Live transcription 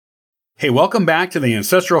Hey, welcome back to the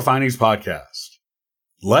Ancestral Findings Podcast.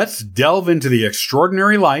 Let's delve into the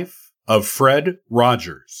extraordinary life of Fred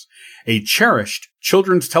Rogers, a cherished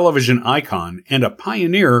children's television icon and a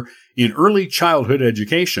pioneer in early childhood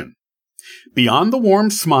education. Beyond the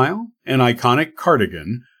warm smile and iconic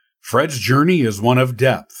cardigan, Fred's journey is one of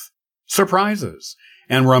depth, surprises,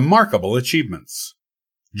 and remarkable achievements.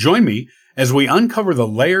 Join me as we uncover the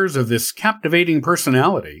layers of this captivating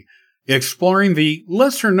personality, exploring the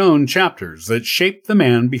lesser-known chapters that shape the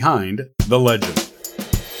man behind the legend.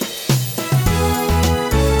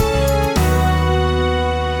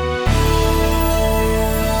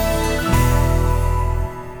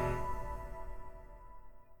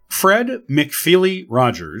 Fred McFeely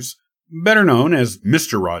Rogers, better known as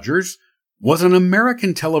Mr. Rogers, was an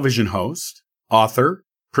American television host, author,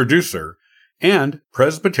 producer, and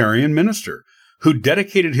Presbyterian minister who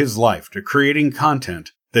dedicated his life to creating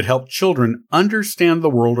content that helped children understand the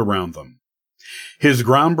world around them. His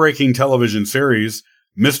groundbreaking television series,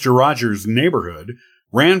 Mr. Rogers' Neighborhood,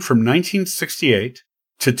 ran from 1968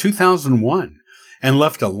 to 2001 and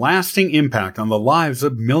left a lasting impact on the lives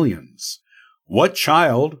of millions. What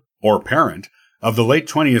child or parent of the late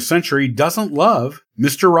 20th century doesn't love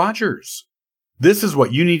Mr. Rogers? This is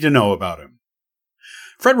what you need to know about him.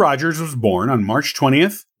 Fred Rogers was born on March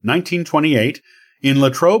 20th, 1928, in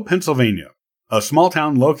Latrobe, Pennsylvania, a small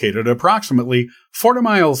town located approximately 40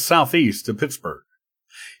 miles southeast of Pittsburgh.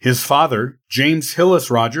 His father, James Hillis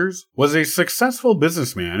Rogers, was a successful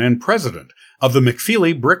businessman and president of the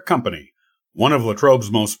McFeely Brick Company, one of Latrobe's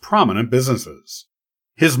most prominent businesses.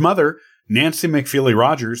 His mother, Nancy McFeely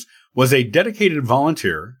Rogers, was a dedicated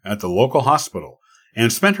volunteer at the local hospital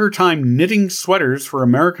and spent her time knitting sweaters for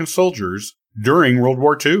American soldiers during World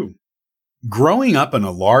War II. Growing up in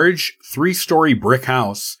a large, 3-story brick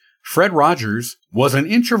house, Fred Rogers was an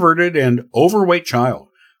introverted and overweight child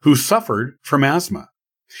who suffered from asthma.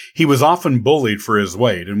 He was often bullied for his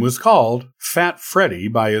weight and was called Fat Freddy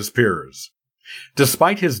by his peers.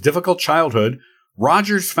 Despite his difficult childhood,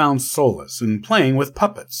 Rogers found solace in playing with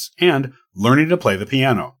puppets and learning to play the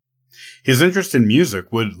piano. His interest in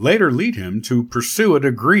music would later lead him to pursue a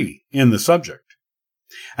degree in the subject.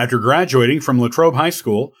 After graduating from Latrobe High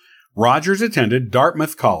School, Rogers attended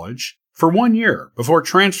Dartmouth College for 1 year before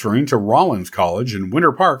transferring to Rollins College in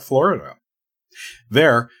Winter Park, Florida.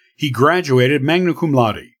 There, he graduated magna cum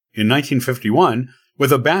laude in 1951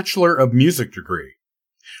 with a Bachelor of Music degree.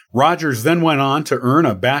 Rogers then went on to earn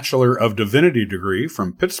a Bachelor of Divinity degree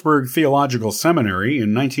from Pittsburgh Theological Seminary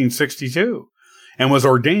in 1962 and was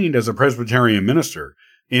ordained as a Presbyterian minister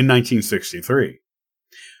in 1963.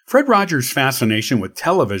 Fred Rogers' fascination with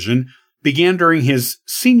television began during his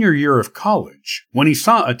senior year of college when he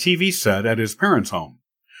saw a TV set at his parents' home.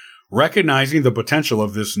 Recognizing the potential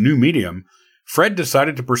of this new medium, Fred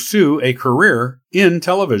decided to pursue a career in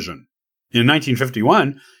television. In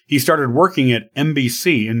 1951, he started working at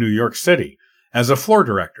NBC in New York City as a floor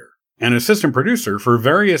director and assistant producer for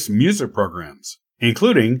various music programs,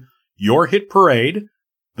 including Your Hit Parade,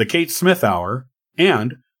 The Kate Smith Hour,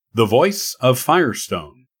 and The Voice of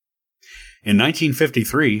Firestone. In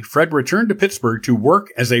 1953, Fred returned to Pittsburgh to work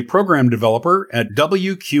as a program developer at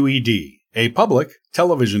WQED, a public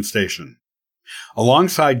television station.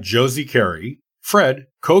 Alongside Josie Carey, Fred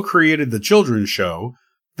co-created the children's show,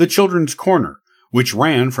 The Children's Corner, which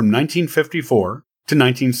ran from 1954 to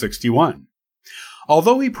 1961.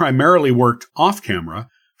 Although he primarily worked off-camera,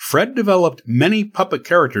 Fred developed many puppet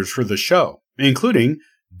characters for the show, including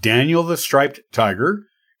Daniel the Striped Tiger,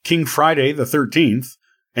 King Friday the 13th,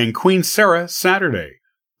 and Queen Sarah Saturday,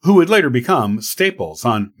 who would later become staples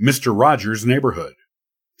on Mr. Rogers' Neighborhood.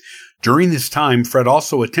 During this time, Fred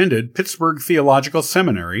also attended Pittsburgh Theological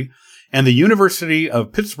Seminary and the University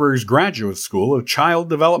of Pittsburgh's Graduate School of Child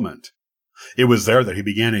Development. It was there that he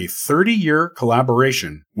began a 30-year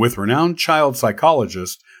collaboration with renowned child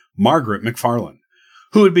psychologist Margaret McFarland,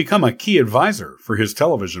 who would become a key advisor for his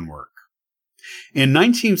television work. In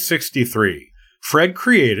 1963, Fred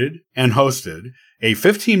created and hosted a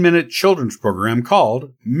 15-minute children's program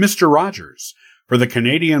called Mr. Rogers for the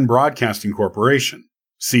Canadian Broadcasting Corporation,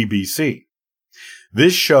 CBC.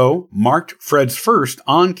 This show marked Fred's first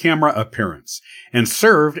on-camera appearance and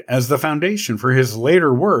served as the foundation for his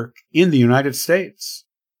later work in the United States.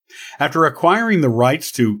 After acquiring the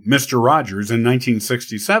rights to Mr. Rogers in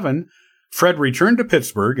 1967, Fred returned to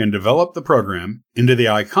Pittsburgh and developed the program into the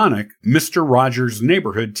iconic Mr. Rogers'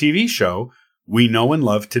 Neighborhood TV show we know and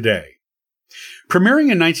love today.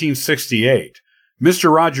 Premiering in 1968,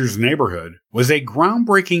 Mr. Rogers' Neighborhood was a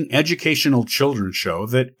groundbreaking educational children's show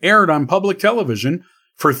that aired on public television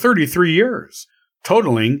for 33 years,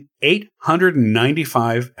 totaling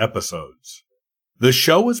 895 episodes. The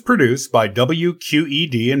show was produced by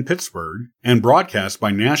WQED in Pittsburgh and broadcast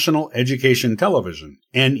by National Education Television,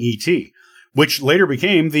 NET, which later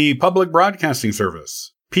became the Public Broadcasting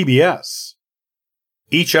Service, PBS.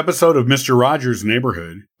 Each episode of Mr. Rogers'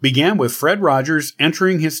 Neighborhood began with Fred Rogers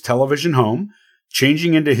entering his television home,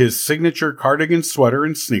 changing into his signature cardigan sweater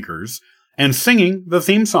and sneakers, and singing the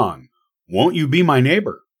theme song, Won't You Be My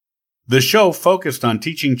Neighbor? The show focused on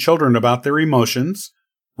teaching children about their emotions,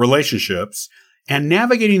 relationships, and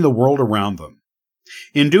navigating the world around them.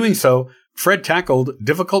 In doing so, Fred tackled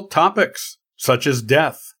difficult topics such as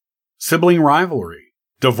death, sibling rivalry,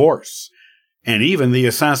 divorce, and even the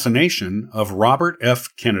assassination of Robert F.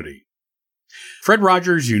 Kennedy. Fred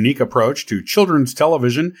Rogers' unique approach to children's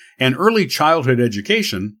television and early childhood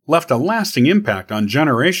education left a lasting impact on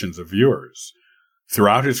generations of viewers.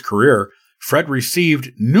 Throughout his career, Fred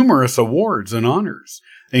received numerous awards and honors,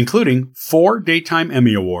 including 4 Daytime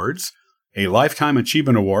Emmy Awards, a Lifetime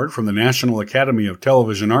Achievement Award from the National Academy of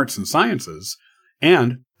Television Arts and Sciences,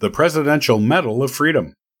 and the Presidential Medal of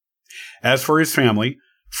Freedom. As for his family,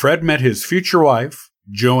 Fred met his future wife,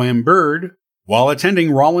 Joanne Bird, while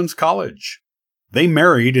attending Rollins College. They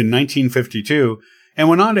married in 1952 and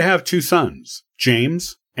went on to have 2 sons,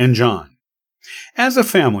 James and John. As a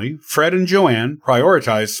family, Fred and Joanne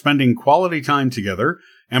prioritized spending quality time together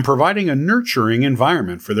and providing a nurturing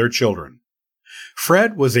environment for their children.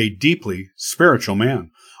 Fred was a deeply spiritual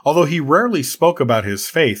man. Although he rarely spoke about his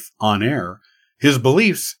faith on air, his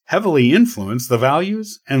beliefs heavily influenced the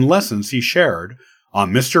values and lessons he shared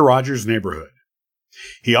on Mr. Rogers' Neighborhood.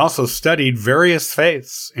 He also studied various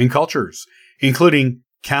faiths and cultures, including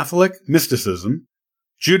Catholic mysticism,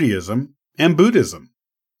 Judaism, and Buddhism.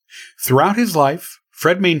 Throughout his life,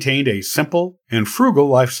 Fred maintained a simple and frugal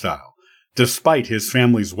lifestyle, despite his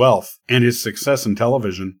family's wealth and his success in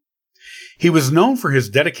television. He was known for his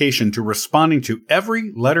dedication to responding to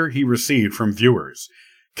every letter he received from viewers,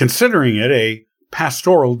 considering it a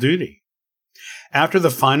pastoral duty. After the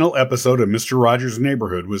final episode of Mr. Rogers'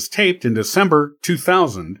 Neighborhood was taped in December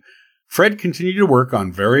 2000, Fred continued to work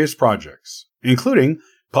on various projects, including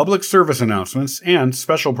public service announcements and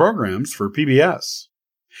special programs for PBS.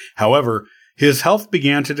 However, his health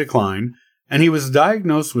began to decline, and he was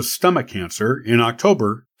diagnosed with stomach cancer in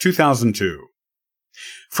October 2002.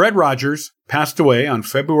 Fred Rogers passed away on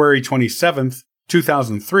February 27,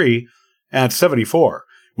 2003, at 74,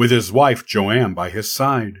 with his wife Joanne by his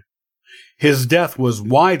side. His death was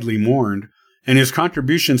widely mourned, and his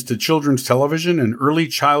contributions to children's television and early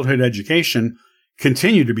childhood education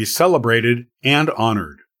continue to be celebrated and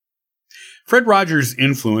honored. Fred Rogers'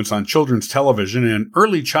 influence on children's television and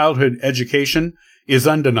early childhood education is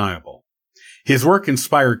undeniable. His work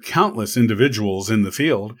inspired countless individuals in the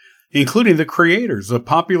field, including the creators of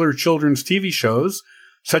popular children's TV shows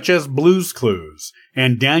such as Blue's Clues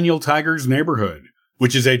and Daniel Tiger's Neighborhood,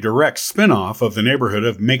 which is a direct spin-off of the Neighborhood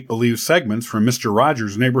of Make-Believe segments from Mr.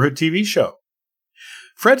 Rogers' Neighborhood TV show.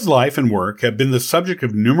 Fred's life and work have been the subject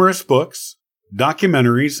of numerous books,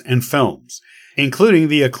 documentaries, and films, including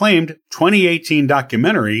the acclaimed 2018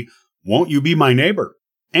 documentary, Won't You Be My Neighbor,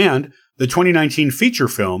 and the 2019 feature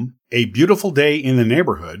film, A Beautiful Day in the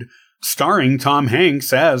Neighborhood, starring Tom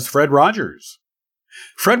Hanks as Fred Rogers.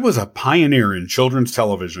 Fred was a pioneer in children's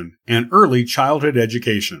television and early childhood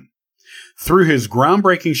education. Through his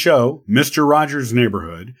groundbreaking show, Mr. Rogers'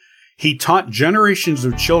 Neighborhood, he taught generations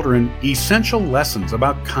of children essential lessons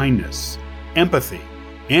about kindness, empathy,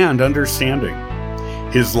 and understanding.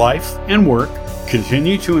 His life and work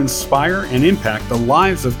continue to inspire and impact the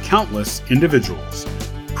lives of countless individuals,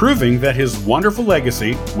 proving that his wonderful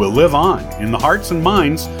legacy will live on in the hearts and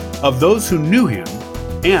minds of those who knew him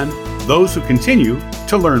and those who continue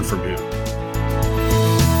to learn from him.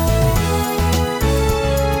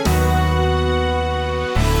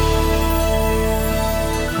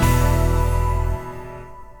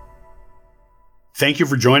 Thank you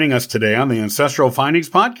for joining us today on the Ancestral Findings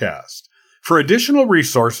Podcast. For additional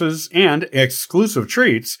resources and exclusive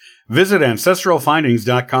treats, visit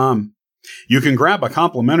ancestralfindings.com. You can grab a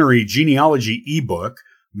complimentary genealogy ebook,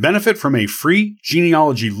 benefit from a free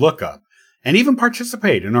genealogy lookup, and even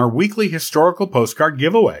participate in our weekly historical postcard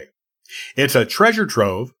giveaway. It's a treasure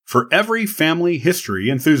trove for every family history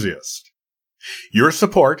enthusiast. Your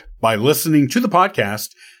support by listening to the podcast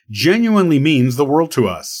genuinely means the world to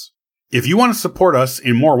us. If you want to support us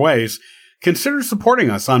in more ways, consider supporting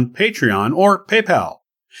us on Patreon or PayPal.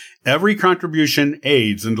 Every contribution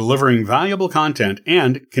aids in delivering valuable content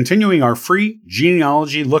and continuing our free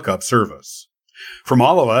genealogy lookup service. From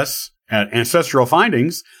all of us at Ancestral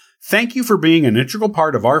Findings, Thank you for being an integral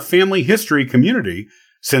part of our family history community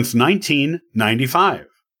since 1995.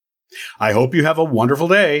 I hope you have a wonderful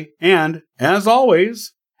day and, as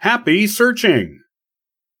always, happy searching!